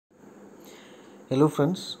Hello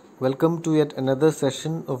friends, welcome to yet another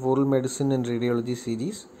session of Oral Medicine and Radiology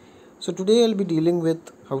series. So today I'll be dealing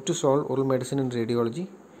with how to solve Oral Medicine and Radiology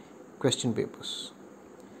question papers.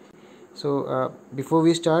 So before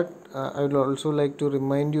we start, I would also like to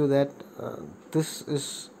remind you that this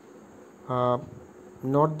is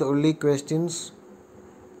not the only questions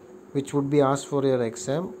which would be asked for your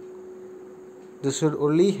exam. This should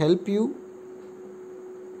only help you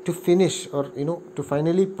to finish or to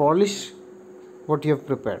finally polish what you have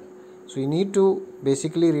prepared. So you need to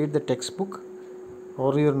basically read the textbook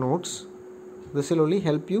or your notes. This will only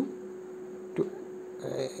help you to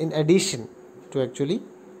in addition to actually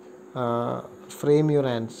frame your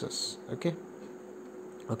answers. Okay,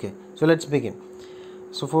 so let's begin.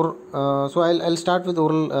 I'll start with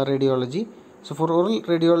oral radiology. So for oral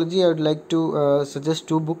radiology I would like to suggest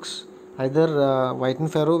two books, either White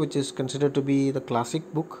and Farrow, which is considered to be the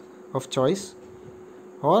classic book of choice,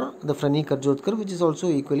 or the Frani Karjotkar, which is also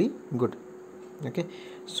equally good. Okay,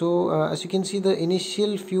 so as you can see, the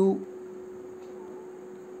initial few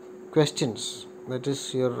questions, that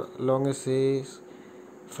is your long essays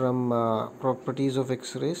from properties of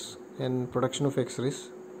X-rays and production of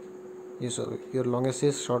X-rays, your long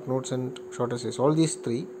essays, short notes and short essays, all these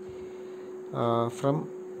three from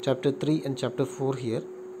chapter 3 and chapter 4 here,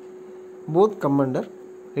 both come under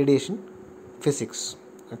radiation physics.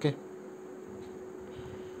 Okay,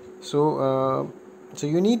 so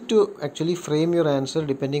you need to actually frame your answer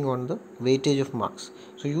depending on the weightage of marks.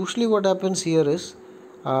 So usually what happens here is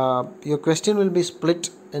your question will be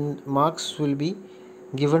split and marks will be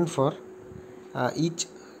given for each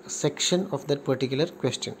section of that particular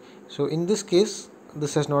question. So in this case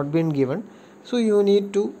this has not been given, so you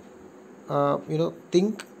need to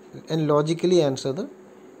think and logically answer the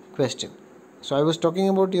question. So I was talking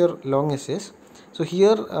about your long essays. So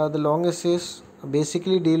here the long essays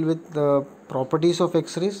basically deal with the properties of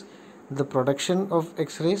X-rays, the production of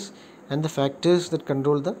X-rays, and the factors that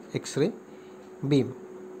control the X-ray beam.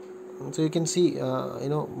 So you can see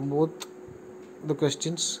both the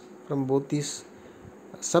questions from both these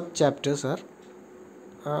sub chapters are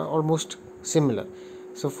almost similar.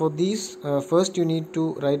 So for these, first you need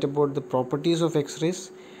to write about the properties of X-rays,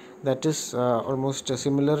 that is almost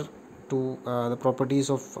similar to the properties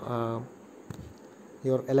of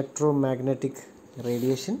your electromagnetic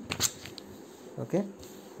radiation. Okay,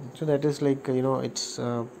 so that is like its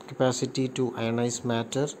capacity to ionize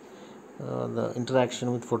matter, the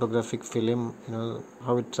interaction with photographic film,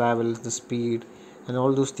 how it travels, the speed, and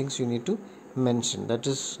all those things you need to mention. That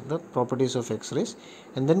is the properties of X-rays.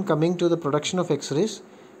 And then coming to the production of X-rays,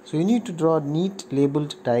 so you need to draw a neat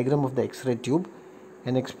labeled diagram of the X-ray tube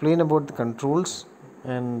and explain about the controls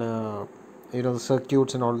and the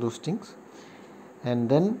circuits and all those things. And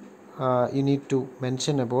then you need to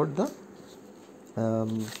mention about the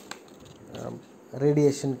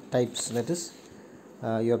radiation types, that is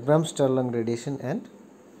your Brahms-Stirling radiation and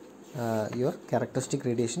your characteristic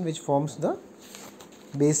radiation, which forms the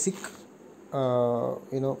basic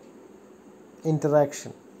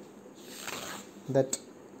interaction that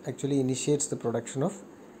actually initiates the production of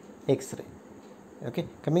X-ray. Okay,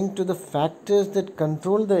 coming to the factors that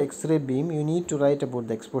control the X-ray beam, you need to write about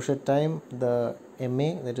the exposure time, the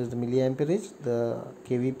MA, that is the milliamperage, the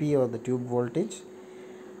kVp or the tube voltage,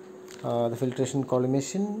 the filtration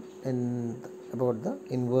collimation, and about the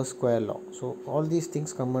inverse square law. So all these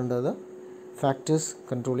things come under the factors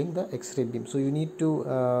controlling the X-ray beam. So you need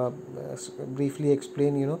to briefly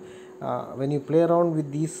explain when you play around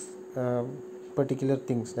with these particular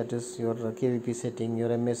things, that is your kVp setting,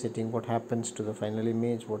 your MA setting, what happens to the final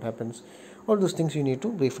image, what happens, all those things you need to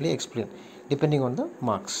briefly explain depending on the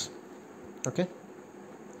marks. Okay,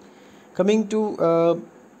 coming to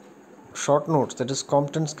short notes, that is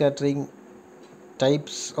Compton scattering,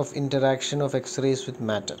 types of interaction of X-rays with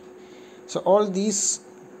matter. So all these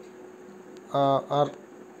are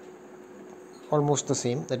almost the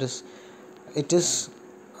same. That is, it is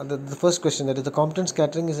the first question, that is the Compton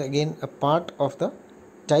scattering, is again a part of the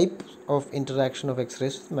type of interaction of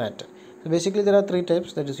X-rays with matter. So basically there are three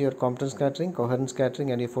types, that is your Compton scattering, coherent scattering,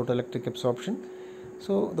 and your photoelectric absorption.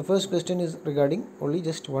 So the first question is regarding only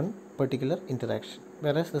just one particular interaction,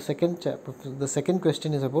 whereas the second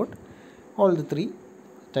question is about all the three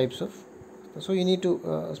types of. So you need to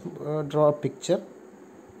draw a picture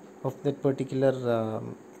of that particular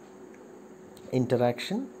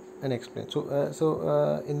interaction and explain.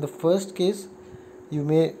 So in the first case you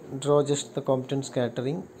may draw just the Compton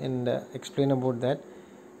scattering and explain about that.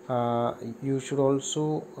 You should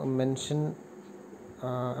also mention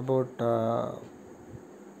about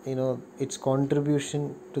its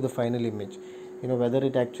contribution to the final image, whether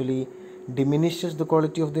it actually diminishes the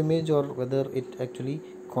quality of the image or whether it actually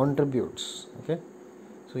contributes. Okay,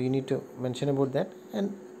 so you need to mention about that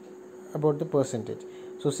and about the percentage.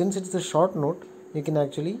 So since it's the short note, you can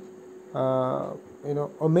actually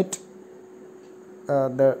omit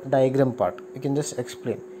the diagram part. You can just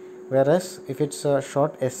explain, whereas if it's a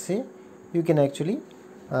short essay, you can actually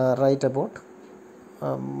write about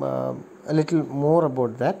a little more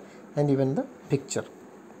about that and even the picture.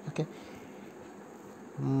 Okay.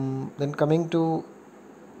 Then coming to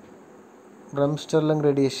Bremsstrahlung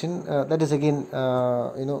radiation, that is again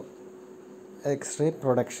X-ray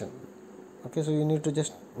production. Okay, so you need to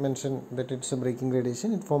just mention that it's a breaking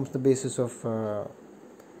radiation. It forms the basis of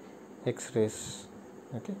X-rays.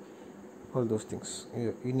 Okay, all those things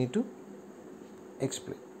you need to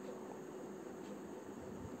explain.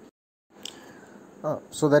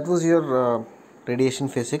 So that was your radiation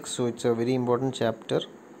physics. So it's a very important chapter.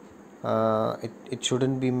 It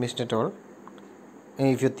shouldn't be missed at all. And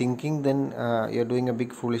if you're thinking, then you're doing a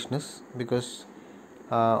big foolishness, because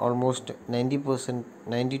almost 90%,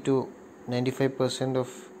 90 to 95%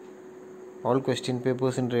 of all question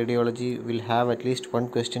papers in radiology will have at least one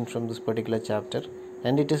question from this particular chapter,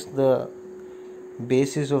 and it is the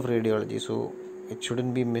basis of radiology, so it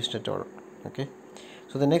shouldn't be missed at all. Okay,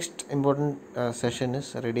 so the next important session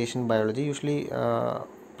is radiation biology. Usually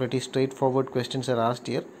pretty straightforward questions are asked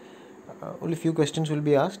here. Only few questions will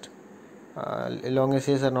be asked. Long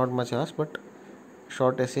essays are not much asked, but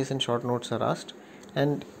short essays and short notes are asked,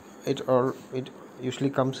 and it usually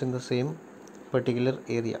comes in the same particular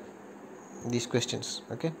area, these questions.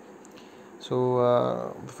 Okay,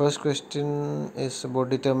 so the first question is about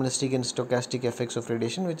deterministic and stochastic effects of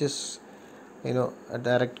radiation, which is a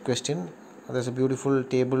direct question. There's a beautiful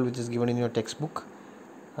table which is given in your textbook,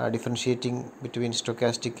 differentiating between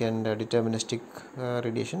stochastic and deterministic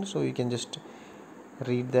radiation. So you can just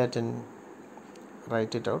read that and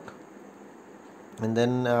write it out. And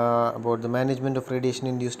then about the management of radiation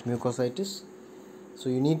induced mucositis. So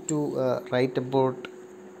you need to write about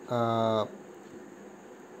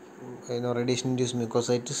radiation induced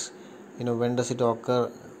mucositis. When does it occur?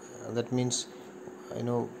 That means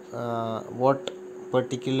what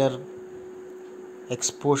particular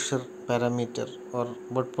exposure parameter or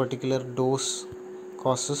what particular dose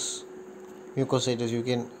causes mucositis. You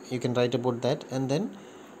can write about that, and then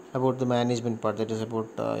about the management part, that is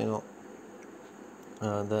about the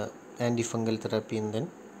antifungal therapy, and then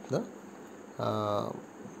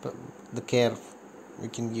the care we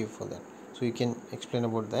can give for that. So you can explain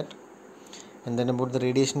about that. And then about the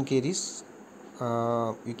radiation caries,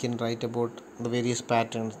 you can write about the various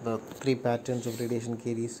patterns, the 3 patterns of radiation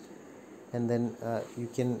caries, and then you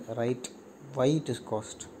can write why it is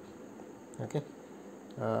caused. Okay,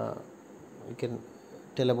 you can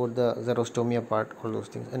tell about the xerostomia part, all those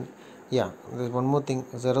things. And yeah, there's one more thing.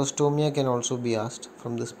 Xerostomia can also be asked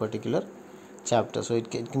from this particular chapter. So it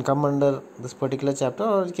can come under this particular chapter,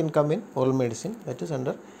 or it can come in oral medicine, that is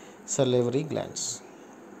under salivary glands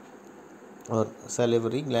or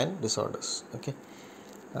salivary gland disorders. Okay,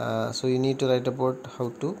 so you need to write about how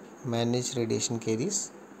to manage radiation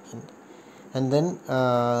caries, and then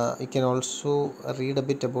you can also read a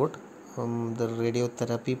bit about the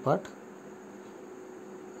radiotherapy part.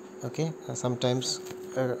 Okay, sometimes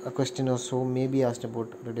a question or so may be asked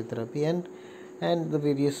about radiotherapy and the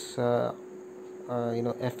various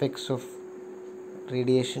effects of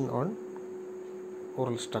radiation on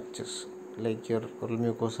oral structures like your oral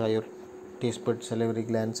mucosa, your taste buds, salivary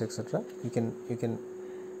glands, etc. You can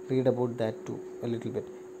read about that too a little bit.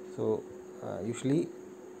 So usually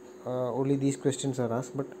only these questions are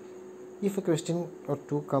asked, but if a question or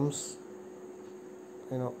two comes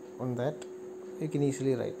on that, you can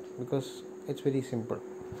easily write, because it's very simple.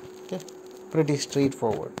 Okay, pretty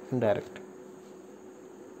straightforward and direct.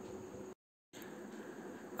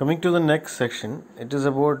 Coming to the next section, it is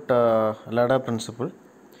about LADA principle.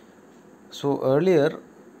 So earlier,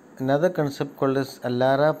 another concept called as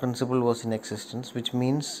LARA principle was in existence, which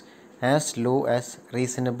means as low as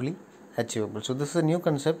reasonably achievable. So this is a new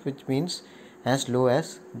concept which means as low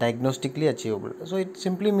as diagnostically achievable. So it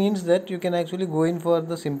simply means that you can actually go in for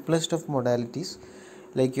the simplest of modalities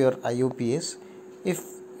like your IOPS if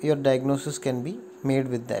your diagnosis can be made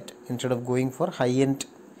with that, instead of going for high-end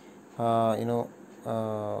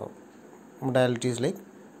modalities like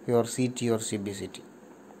your CT or CBCT.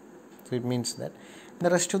 So it means that the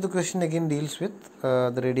rest of the question again deals with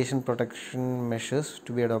the radiation protection measures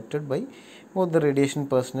to be adopted by both the radiation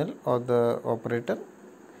personnel or the operator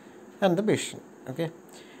and the patient. Okay,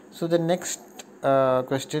 so the next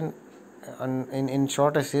question in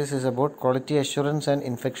short essays is about quality assurance and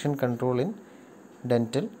infection control in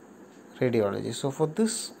dental radiology. So for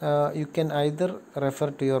this you can either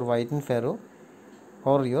refer to your White and Farrow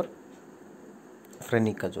or your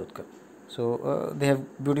Frenny-Kajodkar. So they have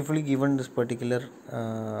beautifully given this particular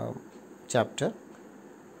chapter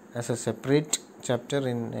as a separate chapter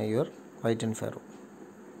in your White and Farrow.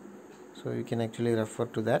 So you can actually refer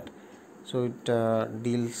to that. So it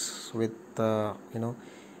deals with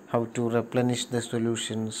how to replenish the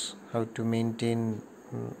solutions, how to maintain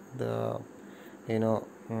the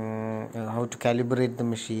how to calibrate the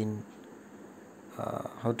machine,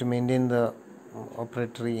 how to maintain the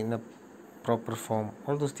operatory in a proper form.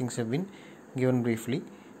 All those things have been given briefly.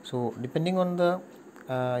 So depending on the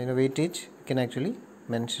weightage, you can actually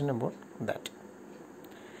mention about that.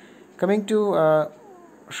 Coming to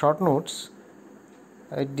short notes,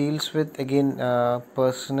 it deals with again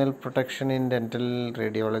personal protection in dental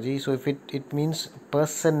radiology. So if it means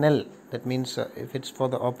personnel, that means if it's for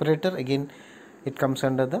the operator, again it comes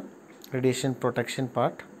under the radiation protection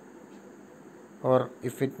part, or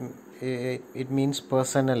if it means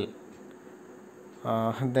personnel,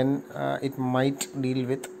 then it might deal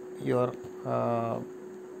with your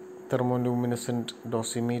thermoluminescent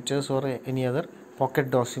dosimeters or any other pocket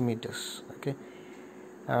dosimeters. Okay,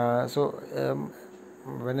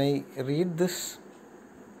 when I read this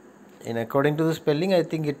in according to the spelling, I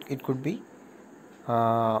think it could be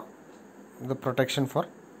the protection for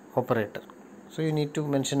operator. So you need to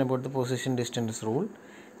mention about the position distance rule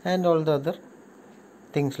and all the other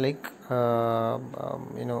things like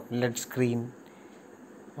LED screen,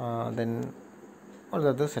 then all the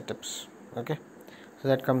other setups. Okay, so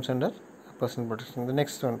that comes under personal protection. The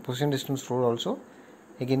next one, position distance rule, also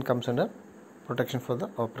again comes under protection for the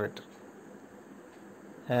operator.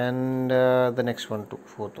 And the next one too,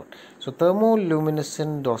 fourth one. So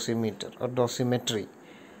thermoluminescent dosimeter or dosimetry,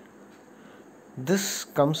 this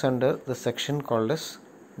comes under the section called as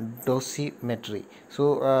dosimetry.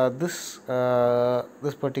 So this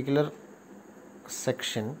particular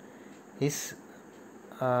section is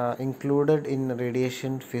included in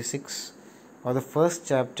radiation physics, or the first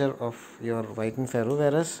chapter of your White and Farrow,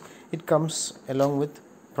 whereas it comes along with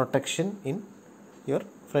protection in your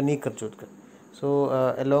Frenny-Kajodkar.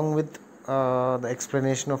 So along with the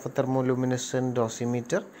explanation of a thermoluminescent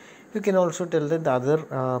dosimeter, you can also tell that the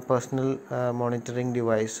other personal monitoring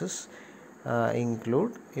devices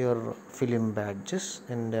include your film badges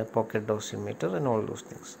and pocket dosimeter and all those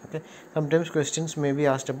things. Okay, sometimes questions may be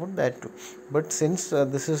asked about that too, but since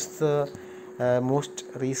this is the most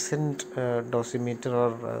recent dosimeter,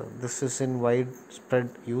 or this is in widespread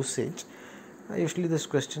usage, usually this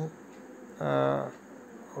question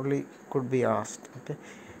only could be asked. Okay,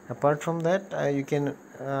 apart from that, you can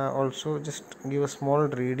also just give a small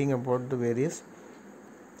reading about the various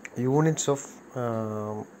units of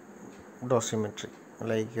dosimetry,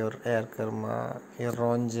 like your air karma, your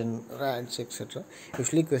Rongen, rads, etc.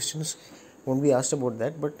 Usually questions won't be asked about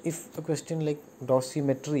that, but if a question like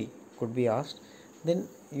dosimetry could be asked, then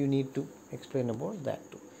you need to explain about that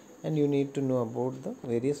too, and you need to know about the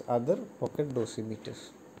various other pocket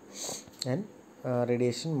dosimeters and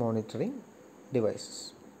radiation monitoring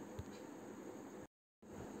devices.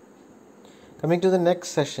 Coming to the next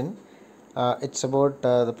session, it's about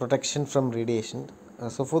the protection from radiation.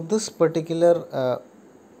 So for this particular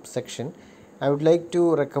section, I would like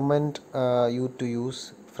to recommend you to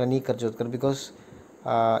use Frenny-Kajodkar, because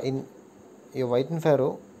in your White and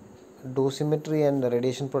Farrow, dosimetry and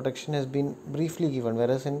radiation protection has been briefly given,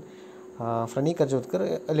 whereas in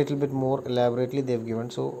Frenny-Kajodkar a little bit more elaborately they have given.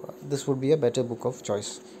 So this would be a better book of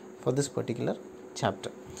choice for this particular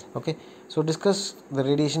chapter. Okay, so discuss the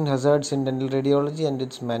radiation hazards in dental radiology and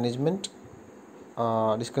its management,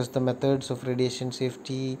 discuss the methods of radiation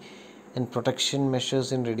safety and protection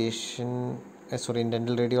measures in dental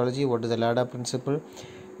radiology. What is the LADA principle?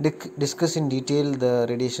 Discuss in detail the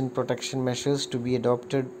radiation protection measures to be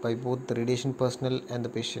adopted by both the radiation personnel and the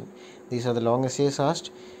patient. These are the long essays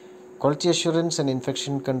asked. Quality assurance and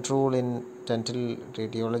infection control in dental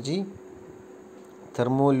radiology,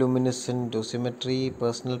 thermoluminescent dosimetry,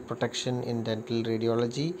 personal protection in dental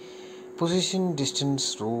radiology, position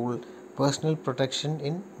distance rule, personal protection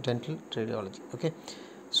in dental radiology. Okay,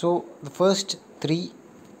 so the first three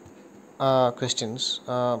questions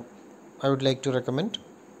I would like to recommend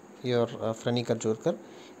your Frenny-Kajodkar.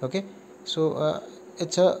 Okay, so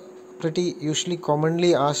it's a pretty usually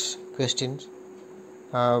commonly asked questions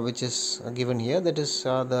which is given here, that is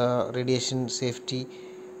the radiation safety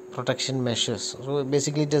protection measures. So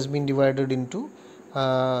basically it has been divided into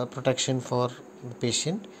protection for the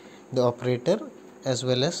patient, the operator, as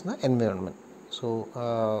well as the environment. So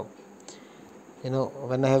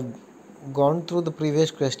when I have gone through the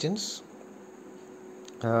previous questions,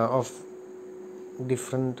 of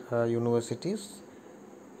different universities.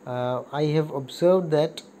 I have observed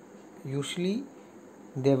that usually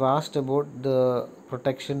they've asked about the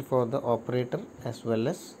protection for the operator as well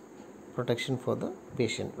as protection for the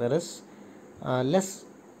patient, whereas less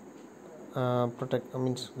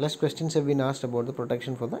less questions have been asked about the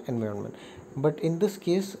protection for the environment. But in this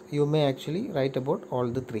case you may actually write about all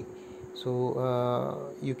the three.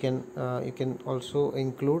 So you can also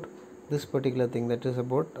include this particular thing, that is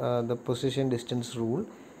about the position distance rule,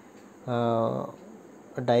 a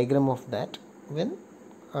diagram of that when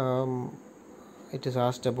it is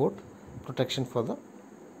asked about protection for the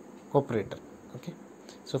operator. Okay,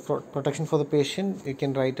 so for protection for the patient you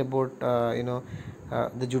can write about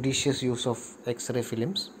the judicious use of X-ray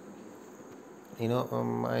films,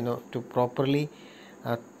 to properly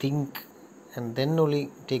think and then only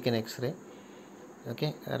take an X-ray.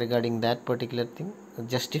 Okay, regarding that particular thing,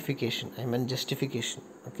 justification.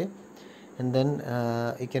 Okay, and then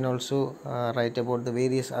you can also write about the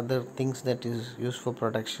various other things that is used for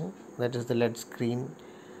protection, that is the lead screen,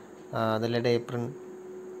 the lead apron,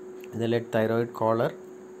 the lead thyroid collar,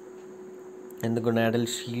 and the gonadal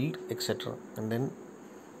shield, etc. And then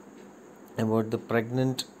about the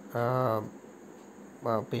pregnant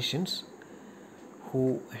patients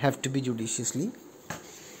who have to be judiciously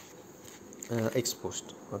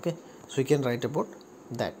exposed. Okay, so you can write about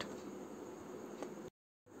that.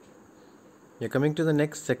 You're coming to the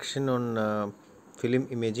next section on film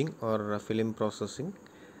imaging or film processing.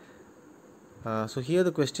 So here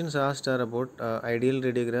the questions asked are about ideal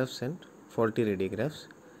radiographs and faulty radiographs.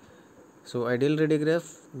 So ideal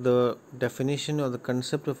radiograph, the definition or the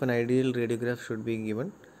concept of an ideal radiograph should be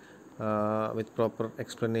given with proper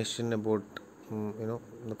explanation about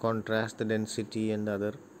the contrast, the density, and the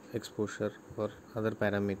other exposure or other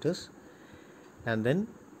parameters. And then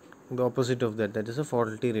the opposite of that, that is a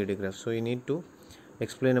faulty radiograph. So you need to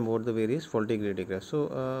explain about the various faulty radiographs.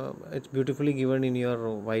 So it's beautifully given in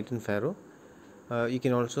your white and Faro. You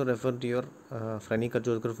can also refer to your Franny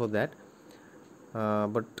Kajolkar for that.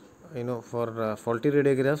 But for faulty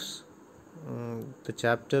radiographs, the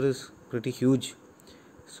chapter is pretty huge,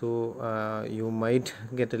 so you might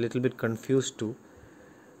get a little bit confused too.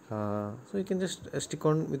 So you can just stick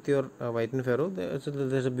on with your white and Faro.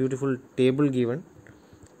 There's a beautiful table given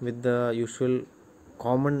with the usual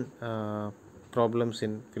common problems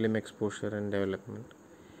in film exposure and development,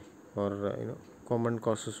 or common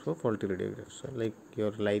causes for faulty radiographs, like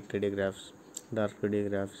your light radiographs, dark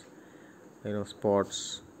radiographs,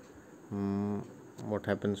 spots, what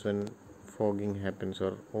happens when fogging happens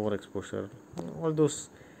or overexposure. All those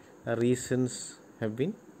reasons have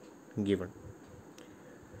been given.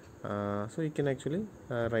 So you can actually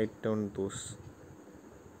write down those.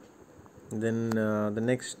 Then the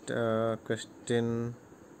next question,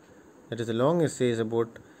 that is a long essay, is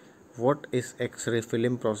about what is X-ray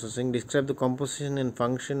film processing, describe the composition and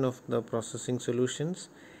function of the processing solutions,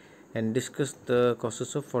 and discuss the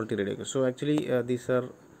causes of faulty radiographs. So actually these are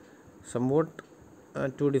somewhat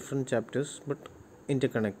two different chapters but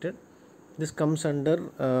interconnected. This comes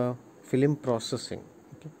under film processing.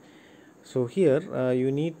 Okay, so here you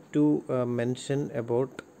need to mention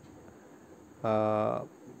about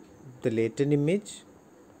the latent image,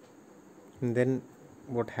 and then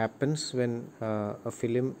what happens when a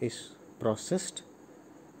film is processed,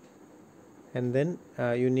 and then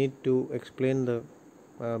you need to explain the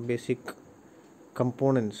basic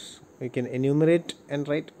components. You can enumerate and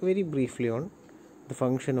write very briefly on the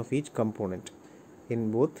function of each component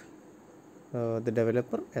in both the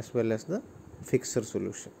developer as well as the fixer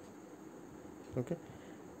solution. Okay,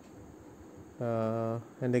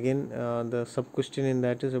 and again the sub question in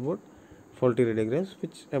that is about faulty radiographs,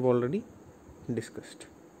 which I have already discussed.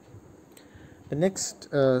 The next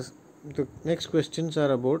questions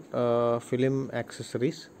are about film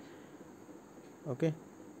accessories. Okay,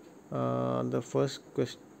 the first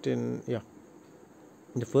question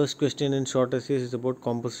in short essays is about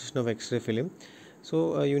composition of X-ray film.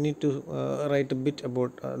 So you need to write a bit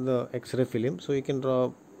about the X-ray film. So you can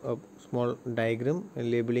draw a small diagram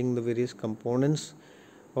labeling the various components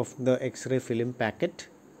of the X-ray film packet,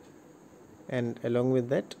 and along with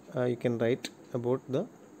that you can write about the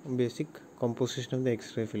basic composition of the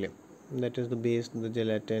X-ray film, that is the base, the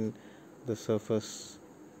gelatin, the surface,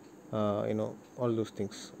 all those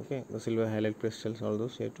things. Okay, the silver halide crystals, all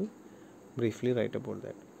those you have to briefly write about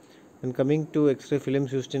that. And coming to X-ray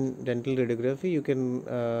films used in dental radiography, you can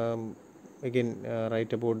again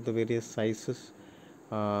write about the various sizes,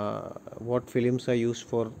 what films are used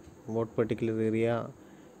for what particular area,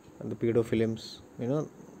 the pedofilms.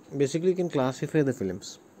 Basically you can classify the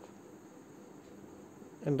films.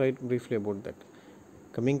 and write briefly about that.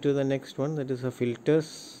 Coming to the next one, that is a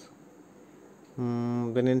filters.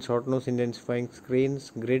 Then in short nose intensifying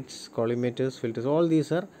screens, grids, collimators, filters, all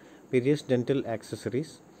these are various dental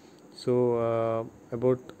accessories. So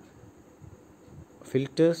about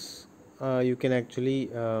filters, you can actually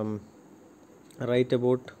write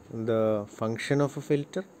about the function of a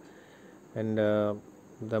filter and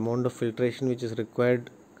the amount of filtration which is required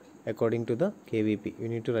according to the KVP. You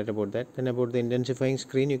need to write about that. Then about the intensifying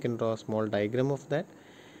screen, you can draw a small diagram of that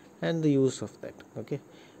and the use of that. Okay,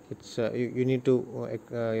 it's you need to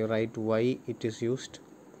you write why it is used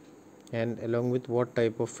and along with what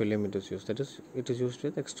type of film it is used. That is, it is used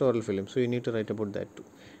with extraoral film, so you need to write about that too.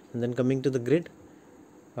 And then coming to the grid,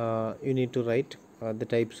 you need to write the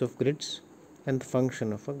types of grids and the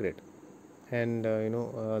function of a grid, and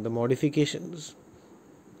the modifications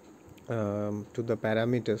to the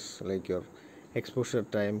parameters like your exposure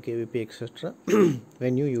time, KVP, etc.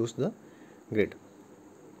 when you use the grid.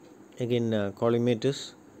 Again,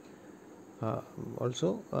 collimators,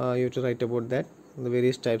 also you have to write about that, the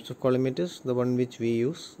various types of collimators, the one which we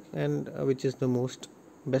use, and which is the most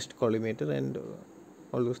best collimator, and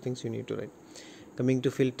all those things you need to write. Coming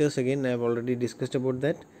to filters, again I have already discussed about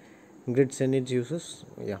that. Grids and its uses,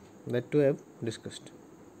 yeah, that too I have discussed.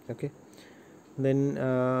 Okay, then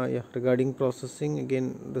yeah, regarding processing,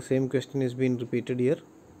 again the same question is being repeated here.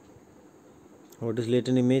 What is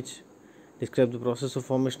latent image? Describe the process of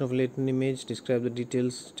formation of latent image. Describe the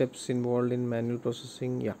details, steps involved in manual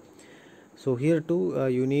processing. Yeah, so here too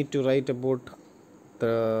you need to write about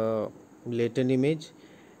the latent image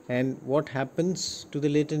and what happens to the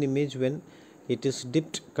latent image when it is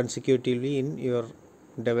dipped consecutively in your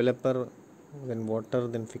developer, then water,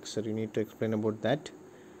 then fixer. You need to explain about that.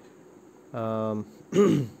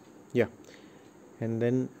 Yeah, and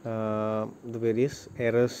then the various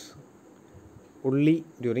errors only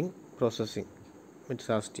during processing, it's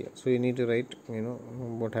asked here. So you need to write,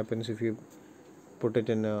 what happens if you put it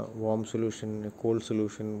in a warm solution, a cold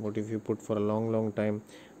solution, what if you put for a long time,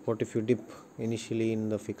 what if you dip initially in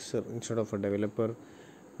the fixer instead of a developer,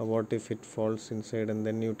 what if it falls inside and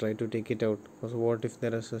then you try to take it out, so what if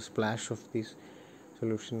there is a splash of these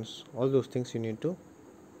solutions. All those things you need to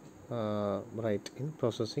write in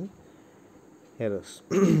processing errors.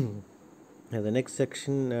 The next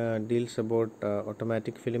section deals about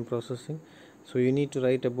automatic film processing. So you need to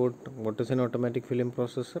write about what is an automatic film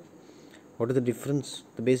processor, what is the difference,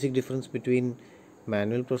 the basic difference between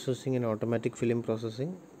manual processing and automatic film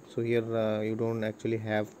processing. So here you don't actually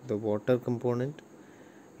have the water component,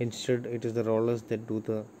 instead it is the rollers that do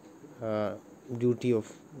the duty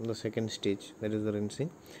of the second stage, that is the rinsing.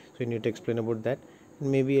 So you need to explain about that,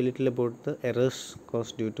 and maybe a little about the errors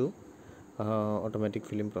caused due to automatic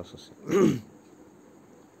film processing.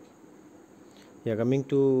 Yeah, coming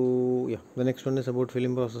to the next one is about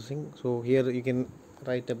film processing. So here you can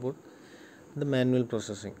write about the manual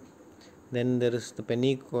processing. Then there is the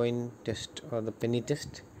penny coin test or the penny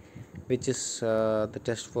test, which is the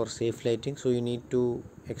test for safe lighting. So you need to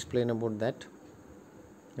explain about that.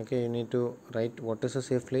 Okay, you need to write what is a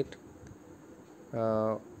safe light,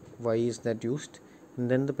 why is that used, and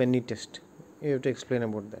then the penny test, you have to explain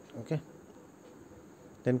about that. Okay,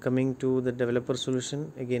 then coming to the developer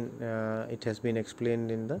solution, again it has been explained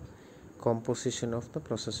in the composition of the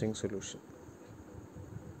processing solution.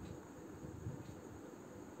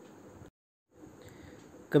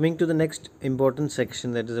 Coming to the next important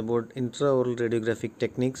section, that is about intraoral radiographic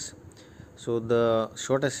techniques. So the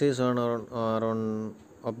short essays are on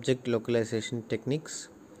object localization techniques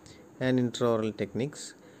and intraoral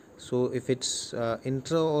techniques. So if it's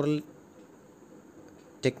intraoral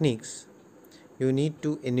techniques, you need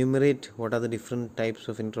to enumerate what are the different types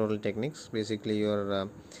of intraoral techniques. Basically your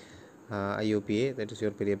IOPA, that is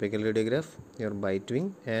your periapical radiograph, your bite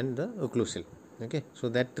wing, and the occlusal. Okay, so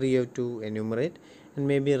that three you have to enumerate and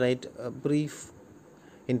maybe write a brief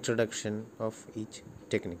introduction of each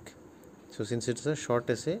technique. So since it's a short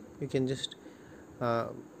essay, you can just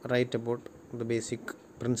write about the basic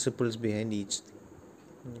principles behind each thing.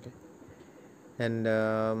 Okay, and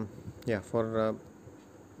yeah, for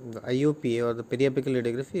the IOPA or the periapical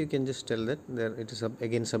radiography, you can just tell that there it is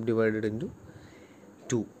again subdivided into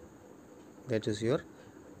two, that is your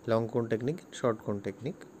long cone technique, short cone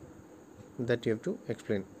technique, that you have to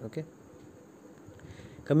explain. Okay,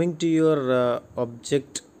 coming to your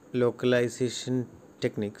object localization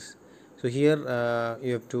techniques. So here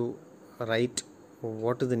you have to write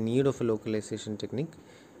what is the need of a localization technique.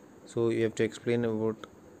 So you have to explain about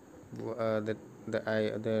that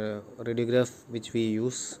the radiograph which we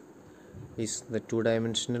use is the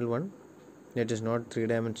two-dimensional one, It is not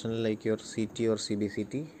three-dimensional like your CT or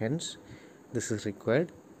CBCT, hence this is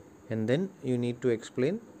required. And then you need to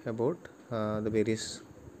explain about the various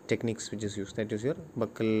techniques which is used, that is your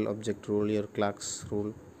buccal object rule, your Clark's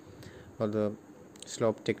rule, or the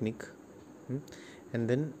slope technique. And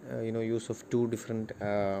then use of two different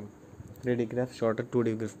radiographs shot at two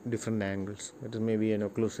different angles, that is maybe an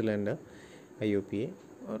occlusal and a IOPA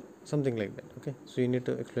or something like that. Okay, so you need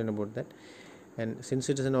to explain about that. And since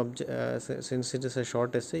it is an object, since it is a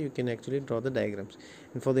short essay, you can actually draw the diagrams.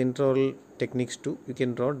 And for the intraoral techniques too, you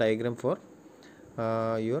can draw diagram for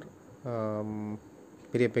your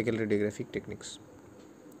periapical radiographic techniques.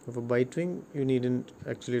 For bite wing, you needn't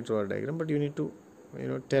actually draw a diagram, but you need to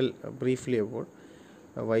tell briefly about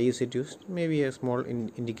why is it used, maybe a small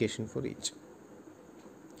indication for each.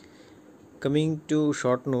 Coming to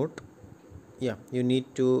short note, you need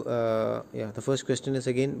to the first question is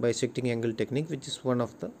again bisecting angle technique, which is one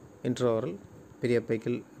of the intraoral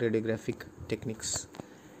periapical radiographic techniques.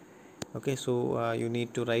 Okay, so you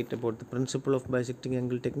need to write about the principle of bisecting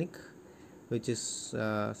angle technique, which is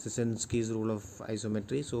Szyszynski's rule of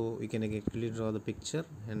isometry. So you can actually draw the picture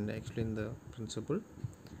and explain the principle,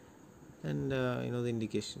 and the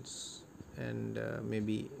indications, and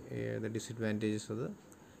maybe the disadvantages of the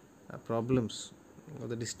problems or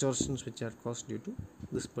the distortions which are caused due to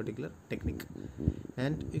this particular technique.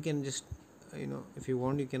 And you can just if you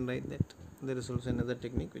want, you can write that there is also another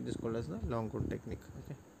technique which is called as the long cone technique.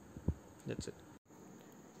 Okay, that's it.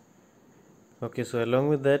 Okay, so along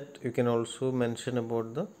with that, you can also mention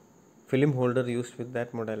about the film holder used with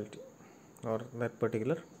that modality or that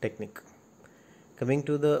particular technique. Coming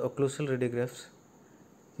to the occlusal radiographs,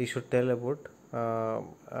 you should tell about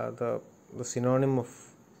the synonym of,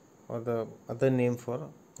 or the other name for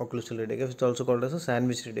occlusal radiographs. It's also called as a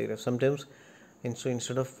sandwich radiograph. Sometimes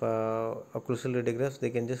instead of occlusal radiographs,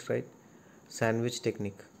 they can just write sandwich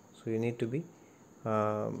technique. So you need to be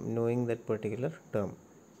knowing that particular term.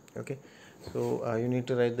 Okay, so you need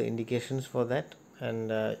to write the indications for that,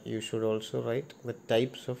 and you should also write the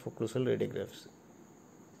types of occlusal radiographs.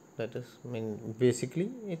 That is,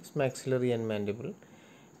 basically it's maxillary and mandible,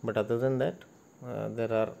 but other than that,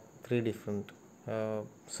 there are three different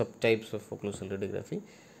subtypes of occlusal radiography.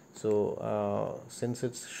 So since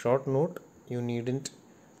it's short note, you needn't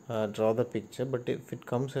draw the picture, but if it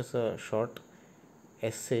comes as a short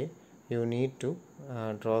essay, you need to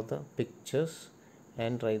draw the pictures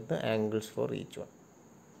and write the angles for each one.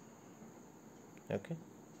 Okay,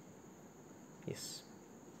 yes.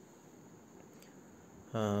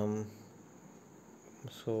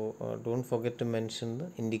 So don't forget to mention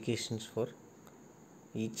the indications for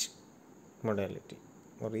each modality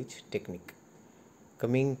or each technique.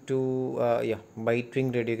 Coming to bite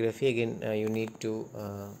wing radiography, again you need to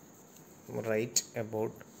write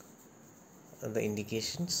about the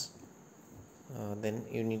indications. Then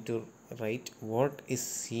you need to write what is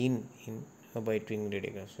seen in a bite wing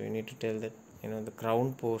radiograph. So you need to tell that the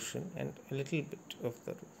crown portion and a little bit of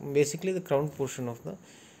basically the crown portion of the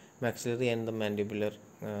maxillary and the mandibular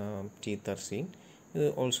teeth are seen. You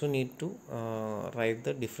also need to write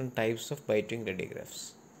the different types of bite wing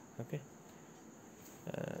radiographs. Okay,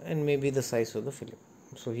 and maybe the size of the film.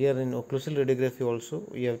 So here in occlusal radiography also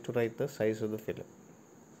you have to write the size of the film.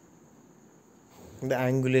 The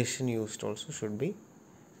angulation used also should be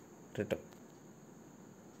written.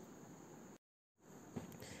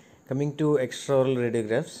 Coming to extraoral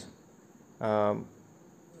radiographs,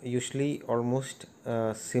 usually almost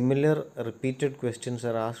similar repeated questions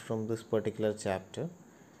are asked from this particular chapter.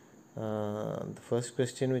 The first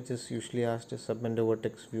question which is usually asked is submender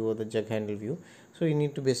vertex view or the jug handle view. So you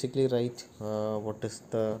need to basically write what is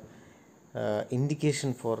the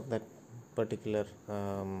indication for that particular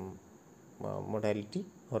modality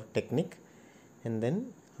or technique, and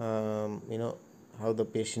then how the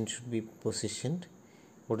patient should be positioned,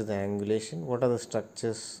 what is the angulation, what are the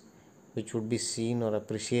structures which would be seen or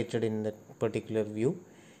appreciated in that particular view,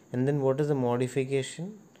 and then what is the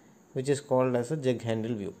modification which is called as a jug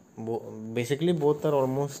handle view. Basically both are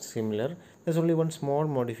almost similar. There's only one small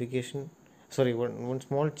modification, one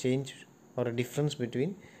small change or a difference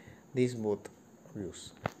between these both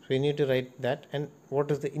views. So you need to write that, and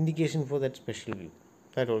what is the indication for that special view,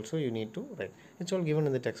 that also you need to write. It's all given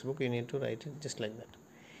in the textbook, you need to write it just like that.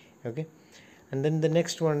 Okay, and then the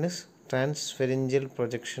next one is transpharyngeal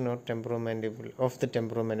projection or temporomandibular of the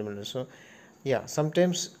temporomandibular. So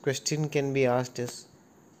sometimes question can be asked is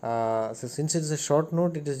so since it is a short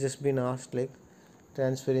note, it has just been asked like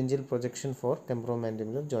transpharyngeal projection for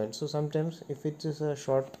temporomandibular joint. So sometimes if it is a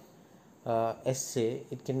short essay,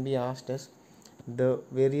 it can be asked as the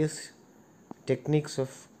various techniques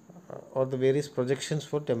of or the various projections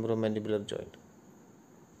for temporomandibular joint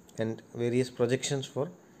and various projections for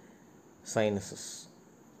sinuses.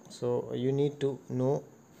 So you need to know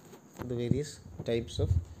the various types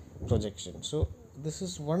of projections. So this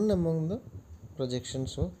is one among the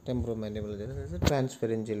projections of temporomandibular joint. This is the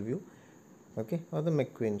transpharyngeal view, okay, or the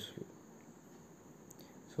McQueen's view.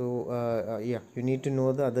 So yeah, you need to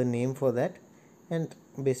know the other name for that, and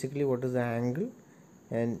basically what is the angle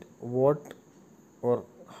and what or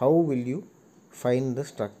how will you find the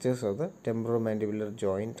structures of the temporomandibular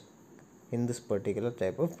joint in this particular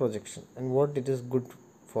type of projection, and what it is good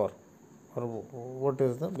for, or what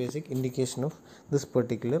is the basic indication of this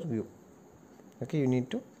particular view. Okay, you need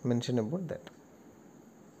to mention about that.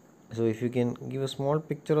 So if you can give a small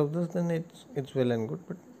picture of this, then it's well and good,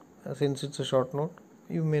 but since it's a short note,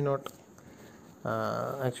 you may not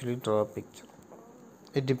actually draw a picture.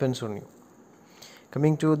 It depends on you.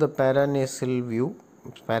 Coming to the paranasal view,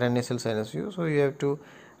 paranasal sinus view, so you have to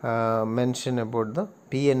mention about the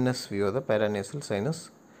PNS view, or the paranasal sinus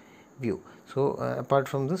view. So apart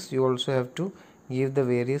from this, you also have to give the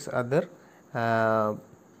various other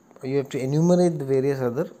you have to enumerate the various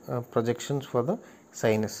other projections for the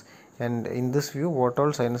sinus, and in this view what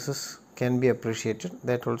all sinuses can be appreciated,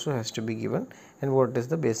 that also has to be given, and what is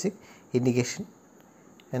the basic indication,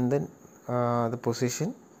 and then the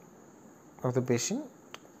position of the patient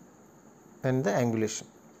and the angulation,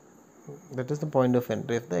 that is the point of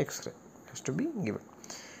entry of the X-ray, has to be given.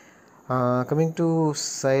 Coming to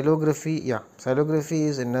xylography, yeah, xylography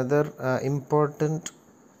is another important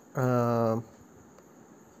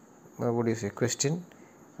what do you say, question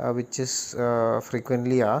which is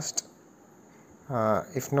frequently asked.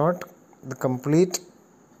 If not the complete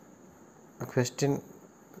question,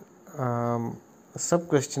 sub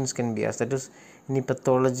questions can be asked, that is any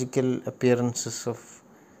pathological appearances of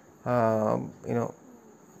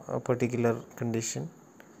a particular condition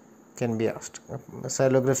can be asked. A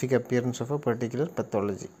xylographic appearance of a particular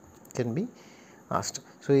pathology can be asked.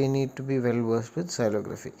 So you need to be well versed with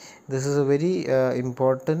xylography. This is a very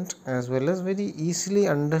important as well as very easily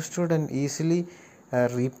understood and easily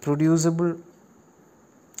reproducible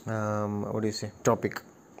what do you say, topic.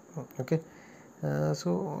 Okay,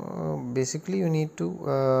 so basically you need to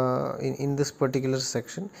in this particular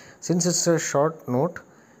section, since it's a short note,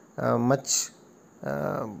 much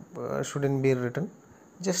shouldn't be written.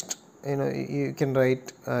 Just you can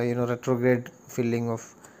write retrograde filling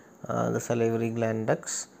of the salivary gland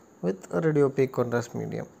ducts with a radiopaque contrast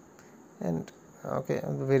medium, and okay,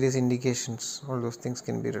 the various indications, all those things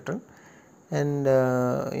can be written, and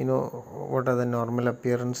what are the normal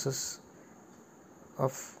appearances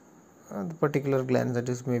of the particular glands, that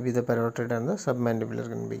is maybe the parotid and the submandibular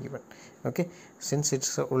can be given. Okay, since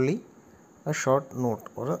it's only a short note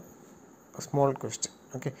or a small question.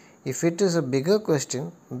 Okay, if it is a bigger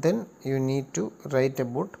question, then you need to write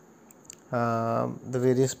about the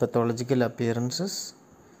various pathological appearances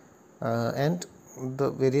and the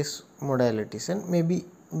various modalities and maybe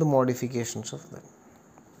the modifications of that.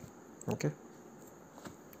 Okay.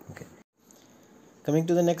 Coming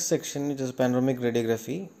to the next section, it is panoramic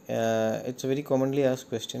radiography. It's a very commonly asked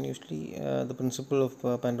question. Usually the principle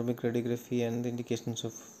of panoramic radiography and the indications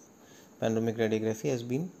of panoramic radiography has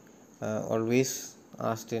been always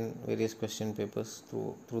asked in various question papers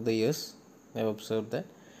through the years. I have observed that,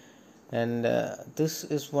 and this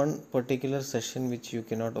is one particular session which you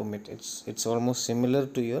cannot omit. It's almost similar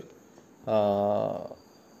to your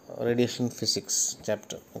radiation physics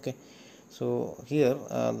chapter. Okay, so here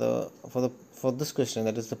for this question,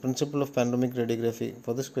 that is the principle of panoramic radiography,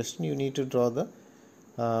 for this question you need to draw the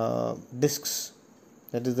discs,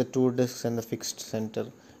 that is the two discs and the fixed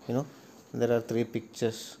center. There are three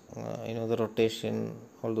pictures, the rotation,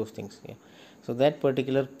 all those things. Yeah, so that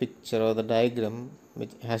particular picture or the diagram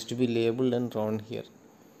which has to be labeled and drawn here.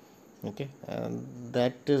 Okay, and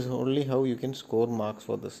that is only how you can score marks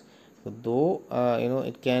for this. So though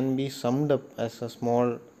it can be summed up as a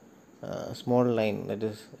small line, that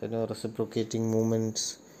is reciprocating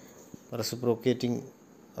movement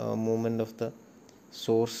of the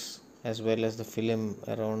source as well as the film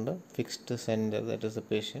around a fixed center, that is the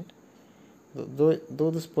patient.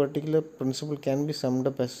 Though this particular principle can be summed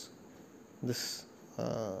up as this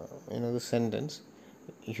the sentence,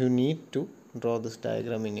 you need to draw this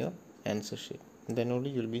diagram in your answer sheet, then only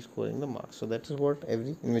you will be scoring the marks. So that is what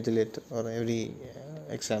every invigilator or every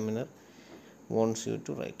examiner wants you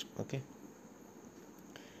to write. Okay,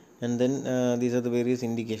 and then these are the various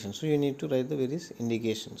indications, so you need to write the various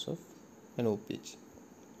indications of an OPG.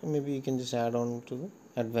 Maybe you can just add on to the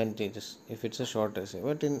advantages if it's a short essay,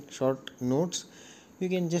 but in short notes you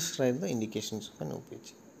can just write the indications of an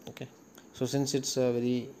OPG. Okay, So since it's a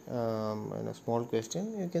very small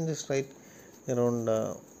question, you can just write around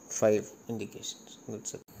 5 indications.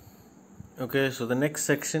 That's it. Okay, so the next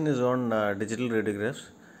section is on digital radiographs.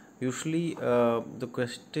 Usually the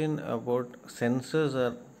question about sensors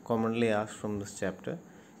are commonly asked from this chapter,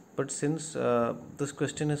 but since this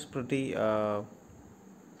question is pretty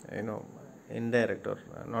indirect, or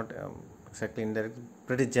not exactly indirect,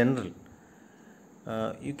 pretty general,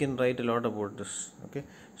 you can write a lot about this. Okay,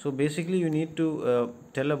 so basically you need to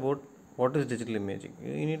tell about what is digital imaging.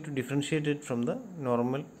 You need to differentiate it from the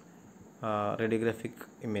normal radiographic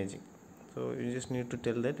imaging. So you just need to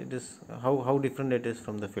tell that it is how different it is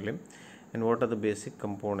from the film, and what are the basic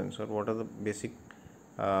components, or what are the basic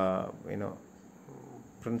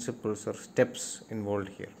principles or steps involved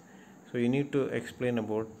here. So you need to explain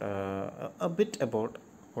about a bit about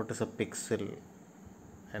what is a pixel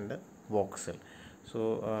and a voxel.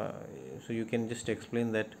 So you can just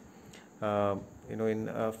explain that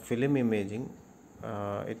in film imaging,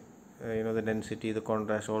 the density, the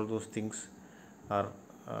contrast, all those things are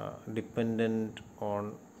dependent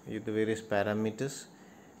on the various parameters,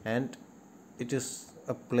 and it is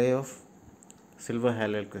a play of silver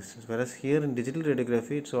halide crystals, whereas here in digital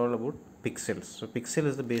radiography it's all about pixels. So pixel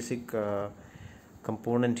is the basic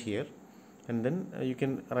component here, and then you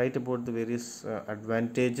can write about the various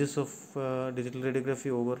advantages of digital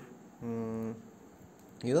radiography over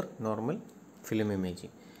your normal film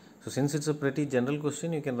imaging. So since it's a pretty general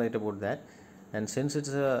question, you can write about that, and since it's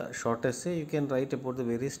a short essay, you can write about the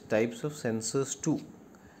various types of sensors too.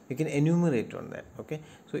 You can enumerate on that. Okay,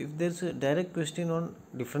 so if there's a direct question on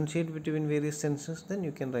differentiate between various sensors, then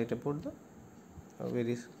you can write about the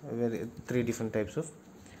various 3 different types of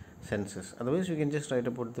sensors. Otherwise you can just write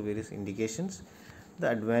about the various indications, the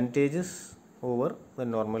advantages over the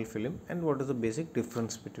normal film, and what is the basic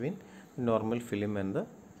difference between the normal film and the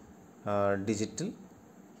digital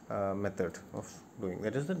method of doing,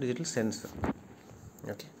 that is the digital sensor.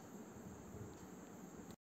 Okay.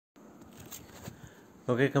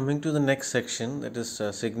 Okay, coming to the next section, that is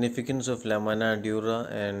significance of lamina dura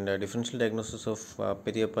and differential diagnosis of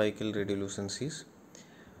periapical radiolucencies.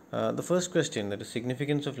 The first question, that is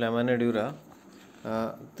significance of lamina dura,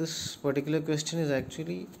 this particular question is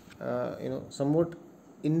actually somewhat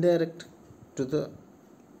indirect to the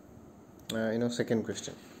second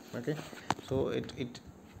question. Okay, so it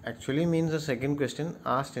actually means the second question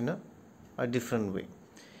asked in a different way,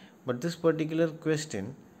 but this particular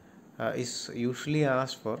question is usually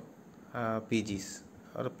asked for PGs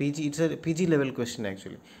or PG. It's a PG level question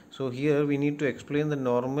actually. So here we need to explain the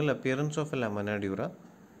normal appearance of a lamina dura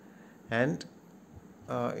and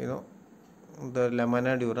the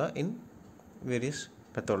lamina dura in various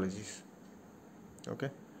pathologies. Okay,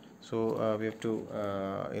 so we have to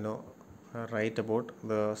write about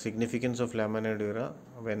the significance of lamina dura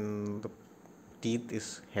when the teeth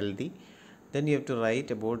is healthy. Then you have to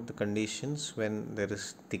write about the conditions when there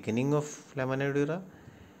is thickening of lamina dura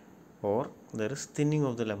or there is thinning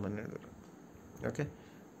of the lamina dura. Okay,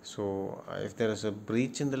 so if there is a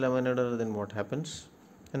breach in the lamina dura, then what happens?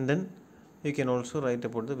 And then you can also write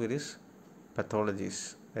about the various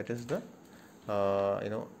pathologies, that is the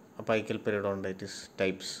apical periodontitis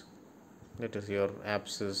types, that is your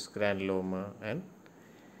abscess, granuloma, and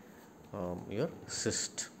your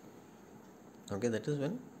cyst. Okay, that is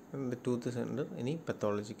when the tooth is under any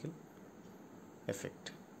pathological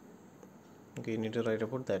effect. Okay, you need to write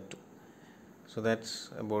about that too. So that's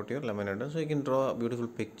about your lamina dura. So you can draw a beautiful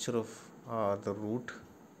picture of the root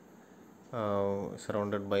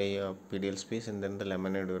surrounded by pedial space, and then the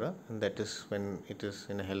lamina dura, and that is when it is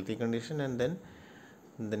in a healthy condition, and then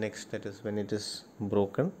the next, that is when it is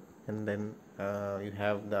broken, and then you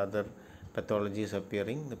have the other pathologies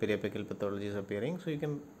appearing, the periapical pathologies appearing. So you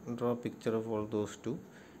can draw a picture of all those two,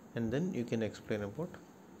 and then you can explain about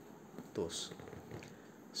those.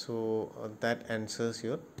 So that answers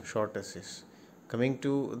your short essays. Coming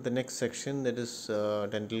to the next section, that is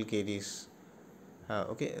dental caries.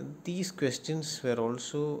 Okay, these questions were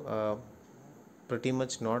also pretty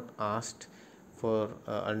much not asked for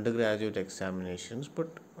undergraduate examinations, but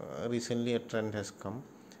recently a trend has come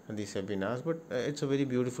and these have been asked. But it's a very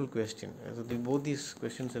beautiful question. So both these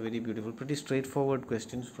questions are very beautiful, pretty straightforward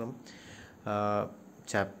questions from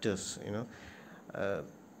chapters.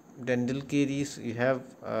 Dental caries, you have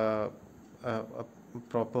a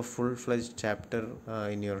proper full-fledged chapter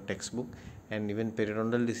in your textbook, and even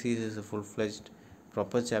periodontal disease is a full-fledged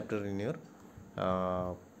proper chapter in your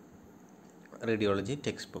radiology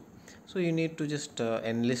textbook. So you need to just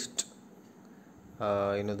enlist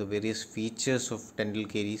the various features of dental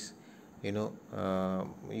caries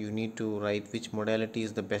you need to write which modality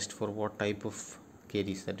is the best for what type of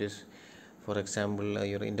caries. That is, for example,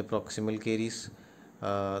 your interproximal caries,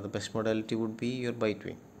 the best modality would be your bite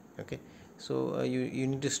wing. Okay, so you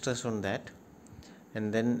need to stress on that.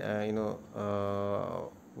 And then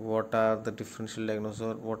what are the differential diagnosis,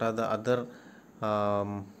 or what are the other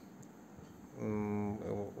um,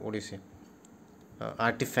 what do you say,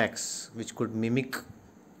 artifacts which could mimic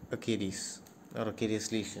a caries or a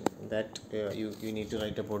caries lesion, that you need to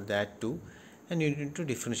write about that too, and you need to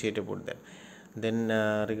differentiate about that. Then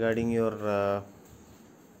regarding your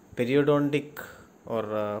periodontic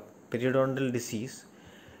or periodontal disease,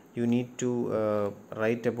 you need to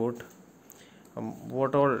write about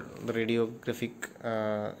what all the radiographic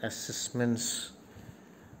assessments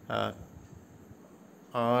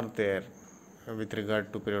are there with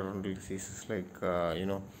regard to periodontal diseases, like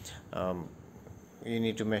you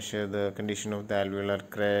need to measure the condition of the alveolar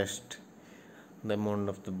crest, the amount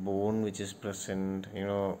of the bone which is present,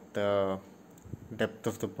 the depth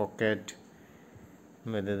of the pocket,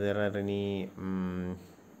 whether there are any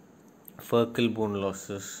focal bone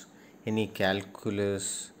losses, any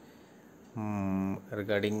calculus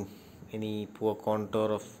regarding any poor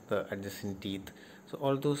contour of the adjacent teeth. So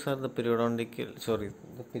all those are the periodontal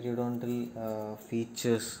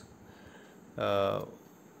features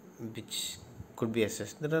which could be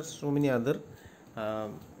assessed. There are so many other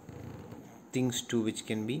things too which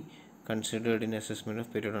can be considered in assessment of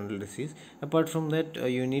periodontal disease. Apart from that,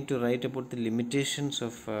 you need to write about the limitations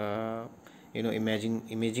of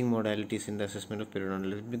imaging modalities in the assessment of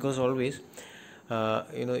periodontal disease, because always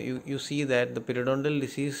you see that the periodontal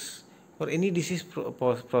disease or any disease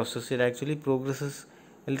process, it actually progresses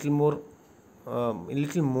a little more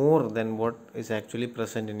than what is actually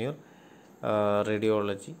present in your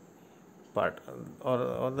radiology part,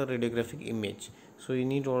 or the radiographic image. So you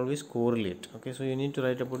need to always correlate. Okay, so you need to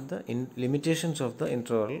write about the limitations of the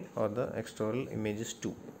intraoral or the extraoral images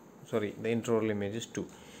too. The intraoral images too.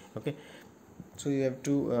 Okay, so you have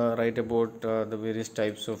to write about the various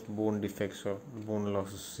types of bone defects or bone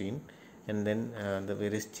losses seen, and then the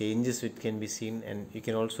various changes which can be seen. And you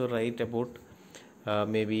can also write about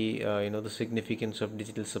maybe the significance of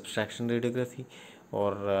digital subtraction radiography,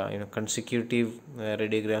 or consecutive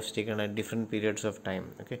radiographs taken at different periods of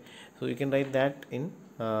time. Okay, so you can write that in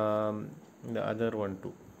the other one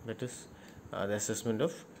too, that is the assessment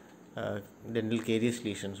of dental caries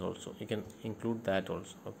lesions also. You can include that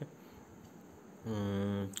also. Okay.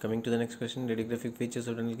 Coming to the next question, radiographic features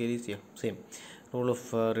of dental caries. Yeah, same. Role of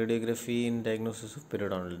radiography in diagnosis of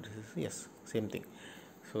periodontal disease. Yes, same thing.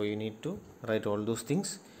 So you need to write all those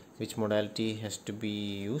things, which modality has to be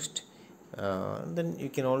used. Then you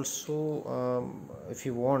can also, if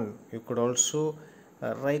you want, you could also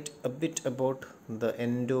write a bit about the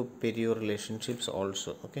endo-perio relationships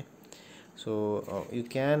also. Okay, so you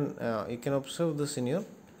can observe this in your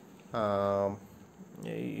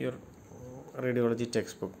radiology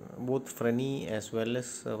textbook. Both Frenny as well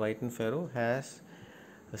as White and Farrow has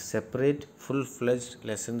a separate full-fledged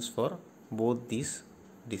lessons for both these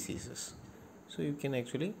diseases. So you can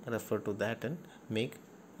actually refer to that and make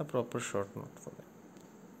a proper short note for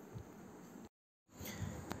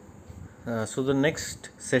that. So the next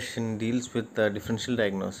session deals with differential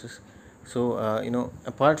diagnosis. So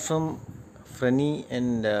apart from Frenny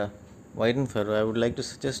and White and Farrow, I would like to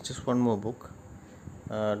suggest just one more book.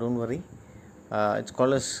 Don't worry. It's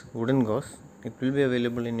called as Wooden Gauze. It will be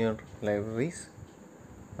available in your libraries.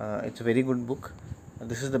 It's a very good book.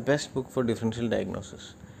 This is the best book for differential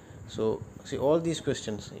diagnosis. So see, all these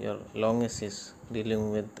questions, your long essays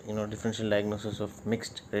dealing with differential diagnosis of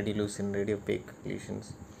mixed radiolucent radiopaque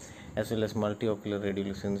lesions, as well as multiocular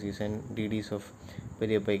radiolucencies and DDs of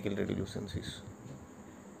periapical radiolucencies.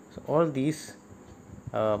 So all these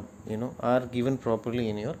are given properly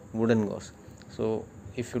in your Wooden Gauze. So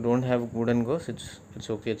if you don't have Wooden Gauze, it's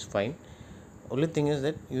okay, it's fine. Only thing is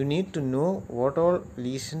that you need to know what all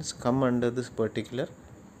lesions come under this particular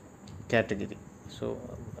category. So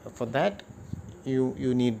for that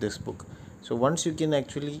you need this book. So once you can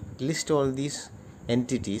actually list all these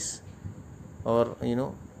entities, or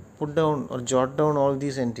put down or jot down all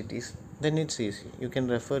these entities, then it's easy. You can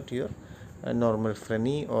refer to your normal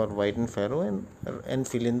Frenny or White and Farrow and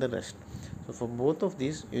fill in the rest. So for both of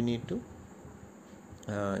these you need to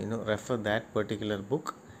refer that particular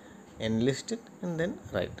book, enlist it, and then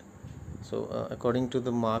write. So according to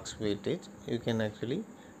the marks weightage, you can actually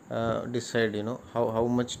decide how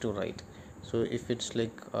much to write. So if it's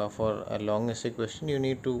like for a long essay question, you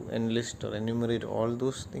need to enlist or enumerate all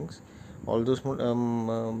those things, all those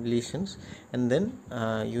lesions, and then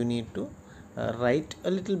you need to write a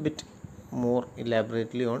little bit more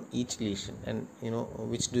elaborately on each lesion, and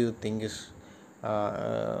which do you think is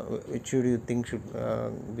which should you think should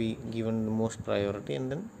be given the most priority,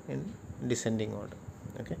 and then in descending order.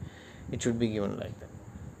 Okay, it should be given like that,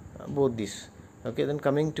 both these. Okay, then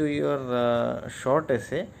coming to your short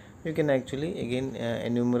essay, you can actually again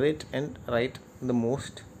enumerate and write the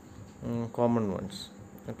most common ones.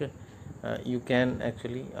 Okay, you can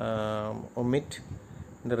actually omit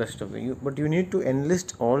the rest of the but you need to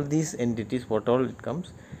enlist all these entities, what all it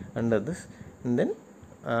comes under this, and then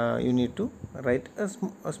you need to write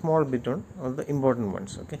a small bit on all the important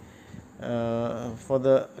ones. Okay, for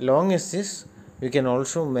the long essays, you can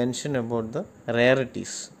also mention about the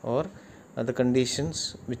rarities or the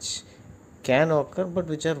conditions which can occur but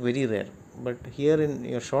which are very rare. But here in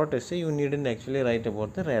your short essay, you needn't actually write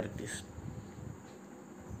about the rarities.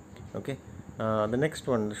 Okay, the next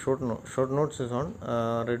one, the short notes is on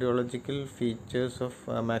radiological features of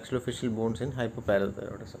maxillofacial bones in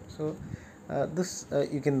hypoparathyroidism. So this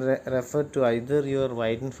you can refer to either your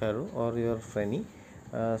White Farrow or your Frenny.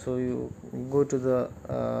 So you go to the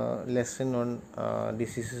lesson on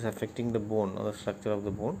diseases affecting the bone or the structure of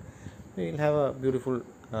the bone. We will have a beautiful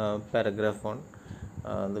paragraph on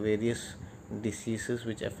the various diseases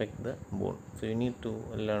which affect the bone. So you need to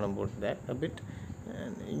learn about that a bit,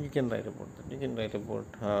 and you can write about that. You can write about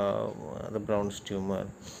the Brown's tumor,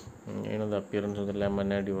 the appearance of the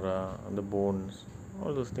lamina dura, the bones,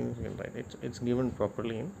 all those things you can write. It's given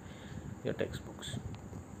properly in your textbooks.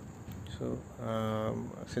 So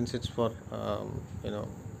since it's for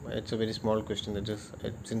it's a very small question, that just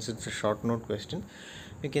since it's a short note question,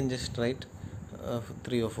 you can just write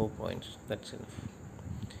 3 or 4 points. That's enough.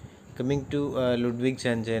 Coming to Ludwig's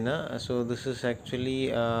angina, so this is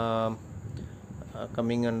actually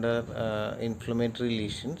coming under inflammatory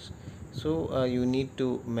lesions. So you need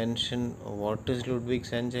to mention what is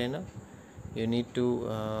Ludwig's angina. You need to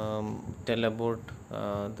tell about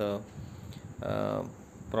the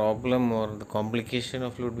problem or the complication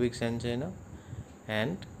of Ludwig's angina,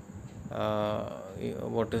 and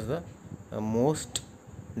what is the most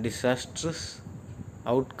disastrous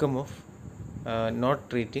outcome of not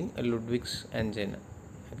treating a Ludwig's angina.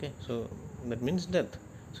 Okay, so that means death.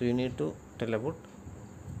 So you need to tell about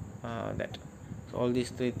that. So all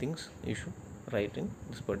these 3 things you should write in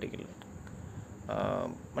this particular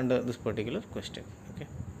under this particular question. Okay,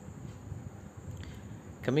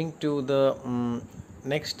 coming to the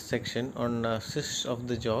next section on cysts of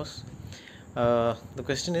the jaws. The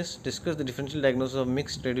question is, discuss the differential diagnosis of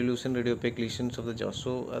mixed radiolucent radiopaque lesions of the jaw.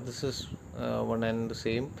 So this is one and the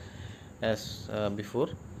same as before.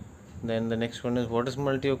 Then the next one is, what is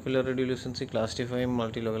multiocular radiolucency? Classify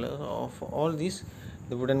multilocular. Of all these,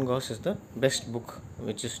 the Wood and Gauss is the best book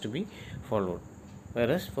which is to be followed.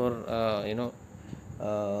 Whereas for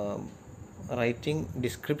writing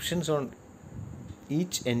descriptions on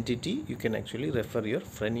each entity, you can actually refer your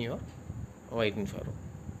Frenny or White Farrow.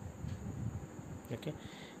 Okay,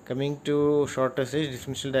 coming to short essays,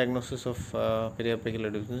 differential diagnosis of periapical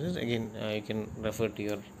radiolucencies. Again, you can refer to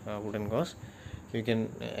your Wood and Gauss. You can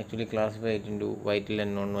actually classify it into vital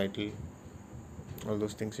and non-vital. All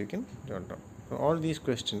those things you can jot down. So all these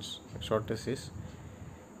questions, short essays,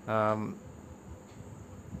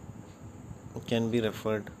 can be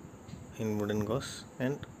referred in Wood and Gauss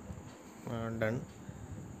and done.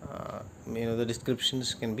 The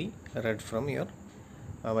descriptions can be read from your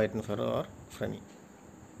White Farrow or Frenny.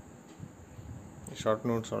 Short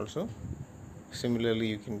notes also similarly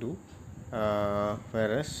you can do,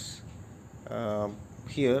 whereas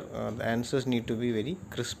here the answers need to be very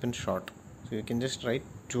crisp and short. So you can just write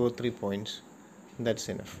 2 or 3 points. That's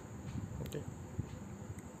enough. Okay.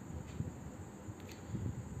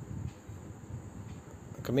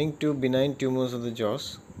 Coming to benign tumors of the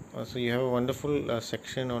jaws. So you have a wonderful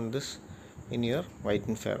section on this in your White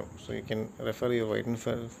Farrow. So you can refer your White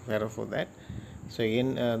Farrow for that. So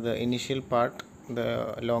again, the initial part,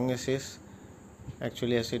 the long essays,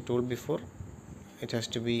 actually as I told before, it has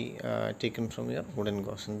to be taken from your Wood and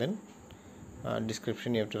Gauss, and then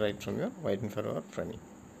description you have to write from your White Farrow or Frenny.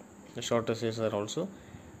 The short essays are also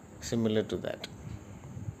similar to that.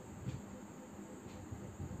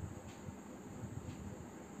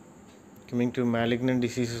 Coming to malignant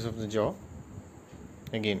diseases of the jaw,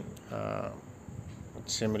 again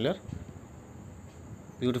it's similar.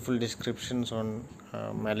 Beautiful descriptions on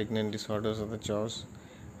malignant disorders of the jaws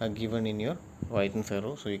are given in your White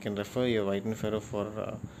Farrow. So you can refer your White Farrow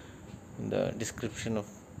for the description of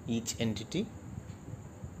each entity.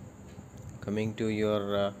 Coming to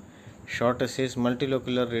your short essays,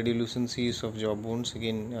 multilocular radiolucencies of jaw bones,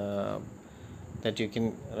 again that you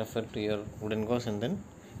can refer to your Wood and Gauss, and then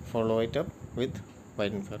follow it up with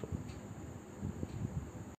widen furrow.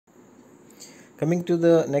 Coming to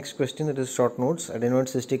the next question, that is short notes. Adenoid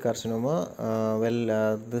cystic carcinoma.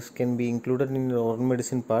 This can be included in the oral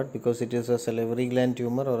medicine part because it is a salivary gland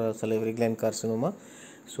tumor or a salivary gland carcinoma.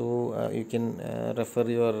 So you can refer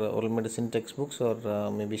your oral medicine textbooks or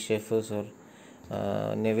maybe Schaeffer's or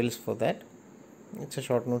Neville's for that. It's a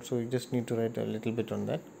short note, so you just need to write a little bit on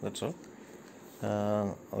that. That's all.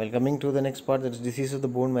 Coming to the next part, that is disease of the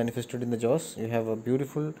bone manifested in the jaws. You have a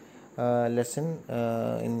beautiful lesson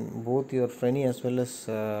in both your Frenny as well as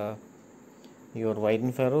your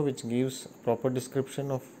widen furrow, which gives proper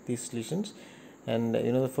description of these lesions. And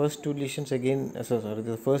the first two lesions again,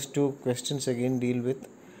 the first two questions again deal with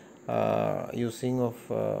using of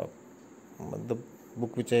the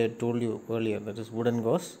book which I had told you earlier, that is wood and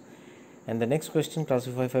gauze. And the next question,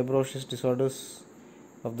 classify fibrosis disorders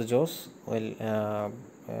of the jaws.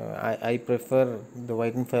 I prefer the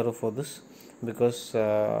widen furrow for this because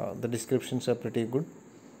the descriptions are pretty good.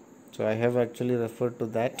 So I have actually referred to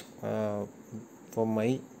that for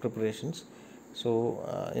my preparations. So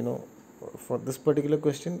for this particular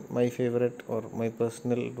question, my favorite or my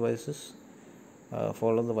personal advice is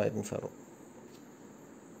follow the widen furrow.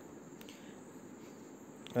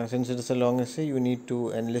 Since it is a long essay, you need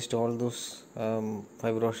to enlist all those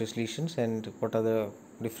fibrosis lesions and what are the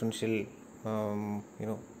differential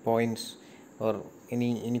points or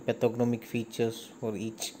any pathognomic features for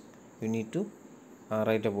each. You need to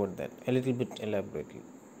write about that a little bit elaborately.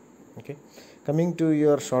 Okay, coming to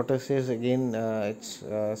your short essays again, it's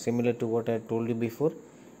similar to what I told you before.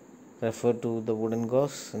 Refer to the wood and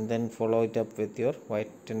gauze and then follow it up with your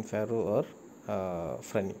widen furrow or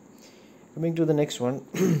Frenny. Coming to the next one,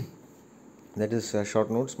 that is short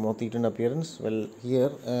notes, moth-eaten appearance. Well, here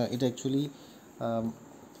it actually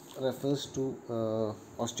refers to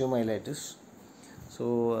osteomyelitis.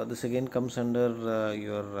 So this again comes under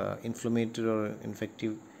your inflammatory or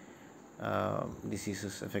infective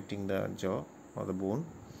diseases affecting the jaw or the bone.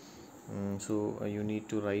 So you need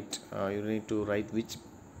to write which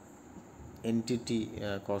entity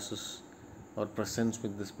causes or presents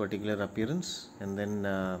with this particular appearance, and then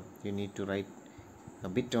you need to write a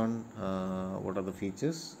bit on what are the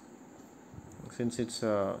features. Since it's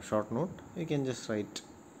a short note, you can just write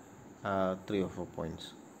 3 or 4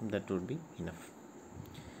 points. That would be enough.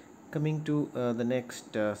 Coming to the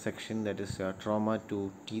next section, that is trauma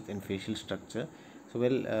to teeth and facial structure. So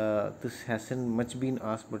this hasn't much been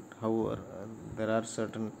asked, but however there are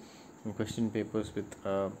certain question papers with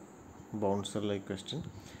bouncer like question.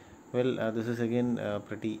 This is again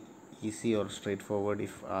pretty easy or straightforward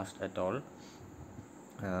if asked at all.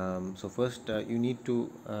 So first you need to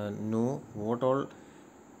know what all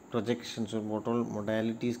projections or what all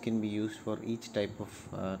modalities can be used for each type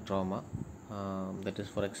of trauma. That is,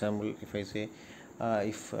 for example, if I say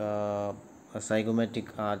if a zygomatic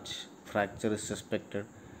arch fracture is suspected,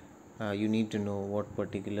 you need to know what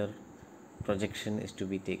particular projection is to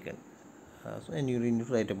be taken. And you need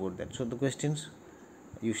to write about that. So the questions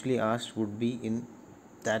usually asked would be in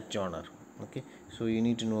that genre. Okay, so you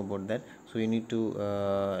need to know about that. So you need to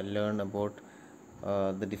learn about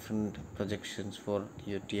the different projections for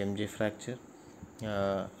your TMJ fracture,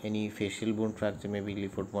 any facial bone fracture, maybe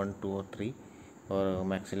Leaford 1, 2 or 3, or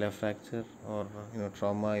maxilla fracture, or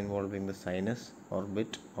trauma involving the sinus or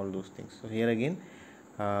bit, all those things. So here again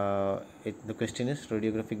the question is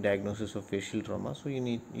radiographic diagnosis of facial trauma. So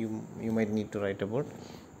you might need to write about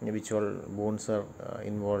which all bones are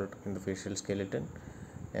involved in the facial skeleton,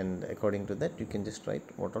 and according to that you can just write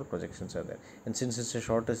what all projections are there. And since it's a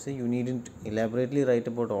short essay, you needn't elaborately write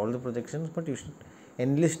about all the projections, but you should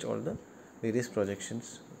enlist all the various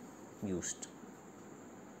projections used.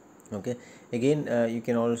 Okay, again you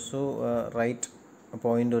can also write a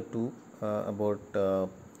point or two about the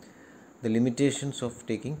limitations of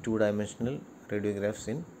taking two-dimensional radiographs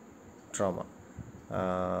in trauma.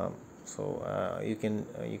 You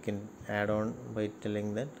can add on by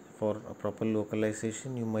telling that for a proper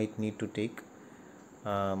localization you might need to take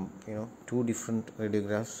two different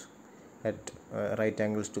radiographs at right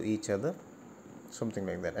angles to each other, something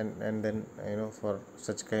like that. And then for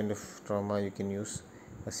such kind of trauma you can use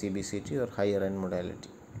a CBCT or higher end modality.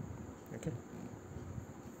 Okay,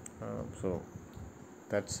 so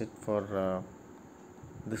that's it for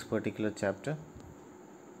this particular chapter.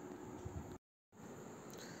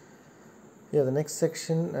 The next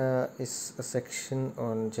section is a section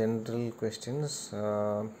on general questions.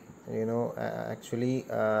 Actually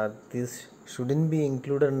this shouldn't be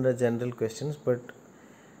included under general questions, but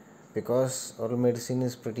because oral medicine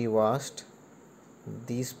is pretty vast,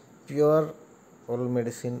 these pure oral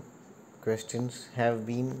medicine questions have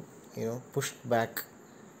been pushed back,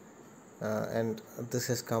 and this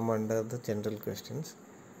has come under the general questions.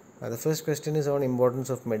 The first question is on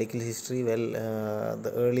importance of medical history. Well,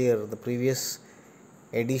 the previous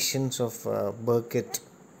editions of Burkett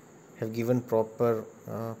have given proper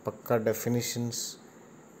pakka definitions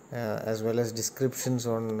as well as descriptions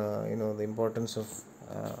on the importance of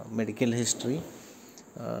medical history,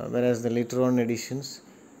 whereas the later on editions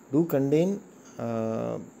do contain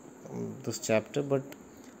this chapter, but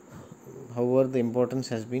however the importance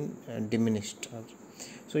has been diminished.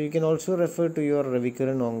 So you can also refer to your Ravikar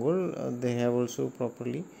and Ongol. They have also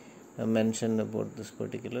properly mentioned about this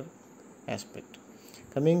particular aspect.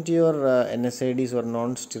 Coming to your NSAIDs or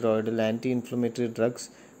non-steroidal anti-inflammatory drugs,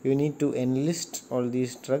 you need to enlist all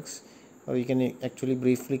these drugs, or you can actually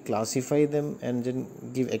briefly classify them and then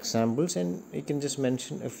give examples, and you can just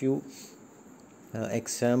mention a few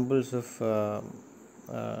examples of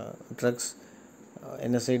drugs,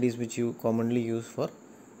 NSAIDs, which you commonly use for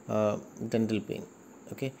dental pain.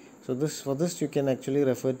 Okay, so for this you can actually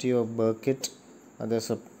refer to your Burkett. There's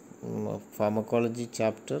a pharmacology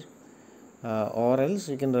chapter, or else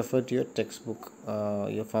you can refer to your textbook,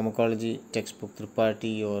 your pharmacology textbook,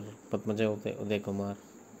 Tripathi or Padmaja Uday Kumar.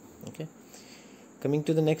 Okay, coming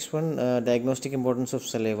to the next one, diagnostic importance of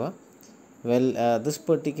saliva. Well, this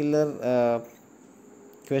particular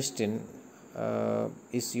question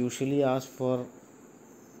is usually asked for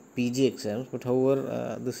PG exams, but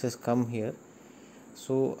however this has come here.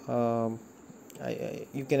 So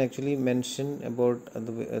you can actually mention about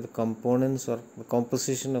the components or the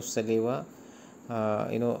composition of saliva,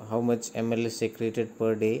 how much ml is secreted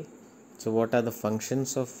per day, so what are the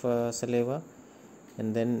functions of saliva,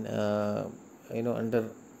 and then under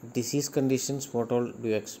disease conditions what all do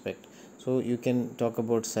you expect. So you can talk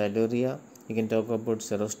about siluria, you can talk about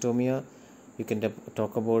xerostomia, you can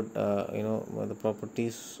talk about the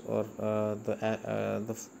properties or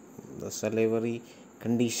the salivary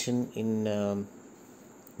condition in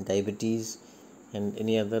diabetes and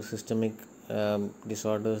any other systemic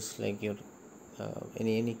disorders like your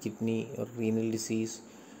any kidney or renal disease.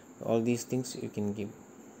 All these things you can give.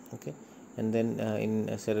 Okay, and then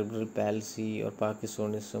in cerebral palsy or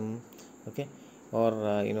Parkinsonism. Okay, or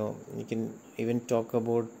you can even talk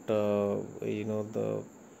about the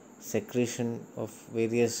secretion of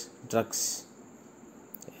various drugs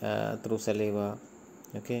through saliva.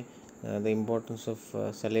 Okay, the importance of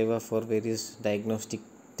saliva for various diagnostic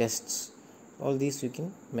tests, all these you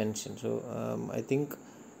can mention. So I think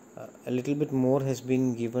a little bit more has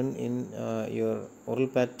been given in your oral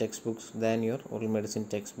path textbooks than your oral medicine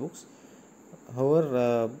textbooks.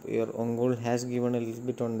 However, your Ongol has given a little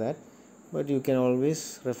bit on that, but you can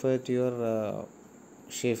always refer to your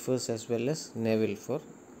Schaeffer's as well as Neville for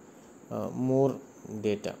more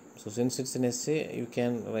data. So since it's an essay, you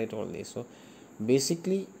can write all this. So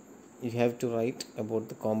basically you have to write about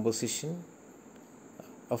the composition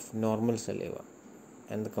of normal saliva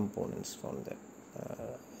and the components from there,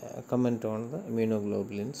 comment on the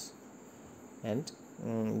immunoglobulins and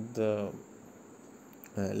the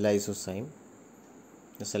lysozyme,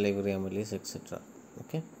 the salivary amylase, etc.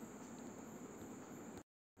 Okay,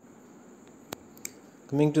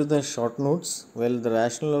 coming to the short notes. Well, the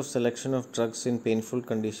rationale of selection of drugs in painful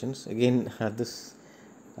conditions. Again, this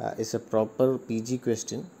is a proper PG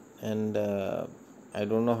question, and I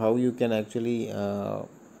don't know how you can actually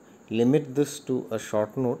limit this to a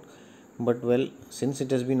short note, but well, since it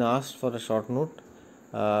has been asked for a short note,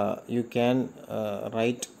 you can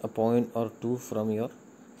write a point or two from your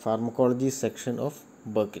pharmacology section of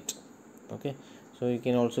Burkett. Okay, so you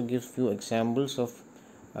can also give few examples of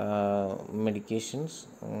medications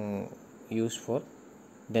used for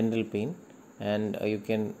dental pain, and you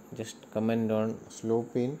can just comment on slow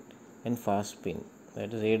pain and fast pain,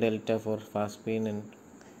 that is A delta for fast pain and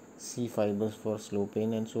C fibers for slow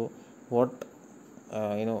pain, and so what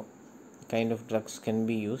kind of drugs can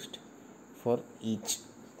be used for each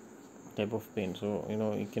type of pain. So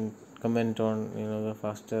you can comment on the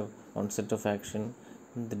faster onset of action,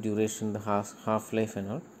 the duration, the half-life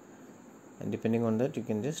and all, and depending on that you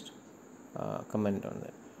can just comment on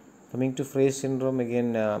that. Coming to Fraser syndrome,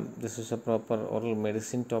 again this is a proper oral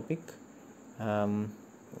medicine topic.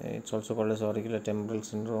 It's also called as auricular temporal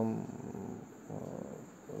syndrome.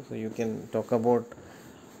 So you can talk about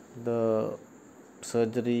the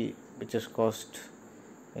surgery which has caused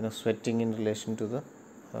sweating in relation to the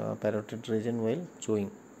parotid region while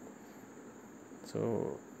chewing.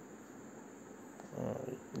 So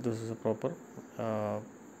this is a proper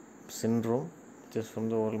syndrome which is from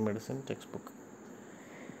the oral medicine textbook.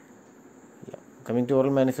 Yeah. Coming to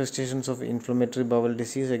oral manifestations of inflammatory bowel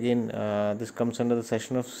disease, again this comes under the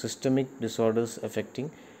section of systemic disorders affecting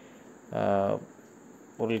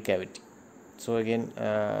oral cavity. So again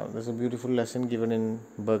there's a beautiful lesson given in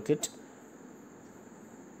Burkitt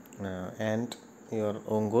and your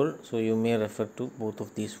Ongol, so you may refer to both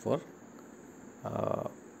of these for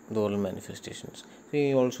the oral manifestations. So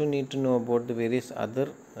you also need to know about the various other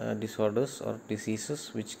disorders or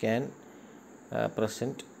diseases which can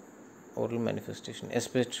present oral manifestation,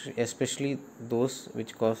 especially those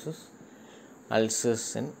which causes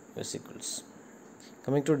ulcers and vesicles.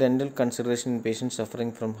 Coming to dental consideration in patients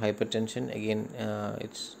suffering from hypertension, again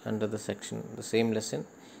it's under the section, the same lesson,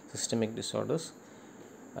 systemic disorders.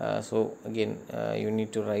 So again you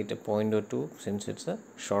need to write a point or two since it's a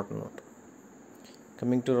short note.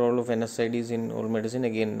 Coming to role of NSAIDs in oral medicine,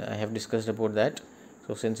 again I have discussed about that.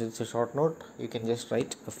 So since it's a short note, you can just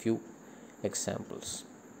write a few examples.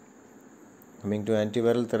 Coming to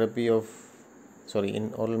antiviral therapy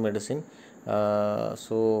in oral medicine,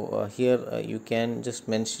 here you can just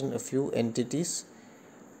mention a few entities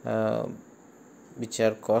which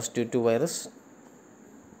are caused due to virus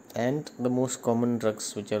and the most common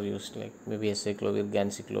drugs which are used, like maybe acyclovir,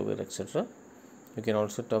 ganciclovir, etc. You can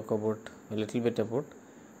also talk about a little bit about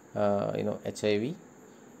HIV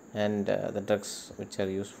and the drugs which are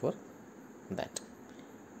used for that.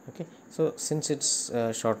 Okay, so since it's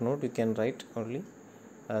a short note, you can write only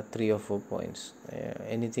 3 or 4 points.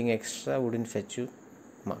 Anything extra wouldn't fetch you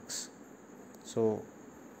marks, so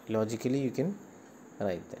logically you can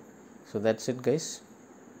write that. So that's it, guys.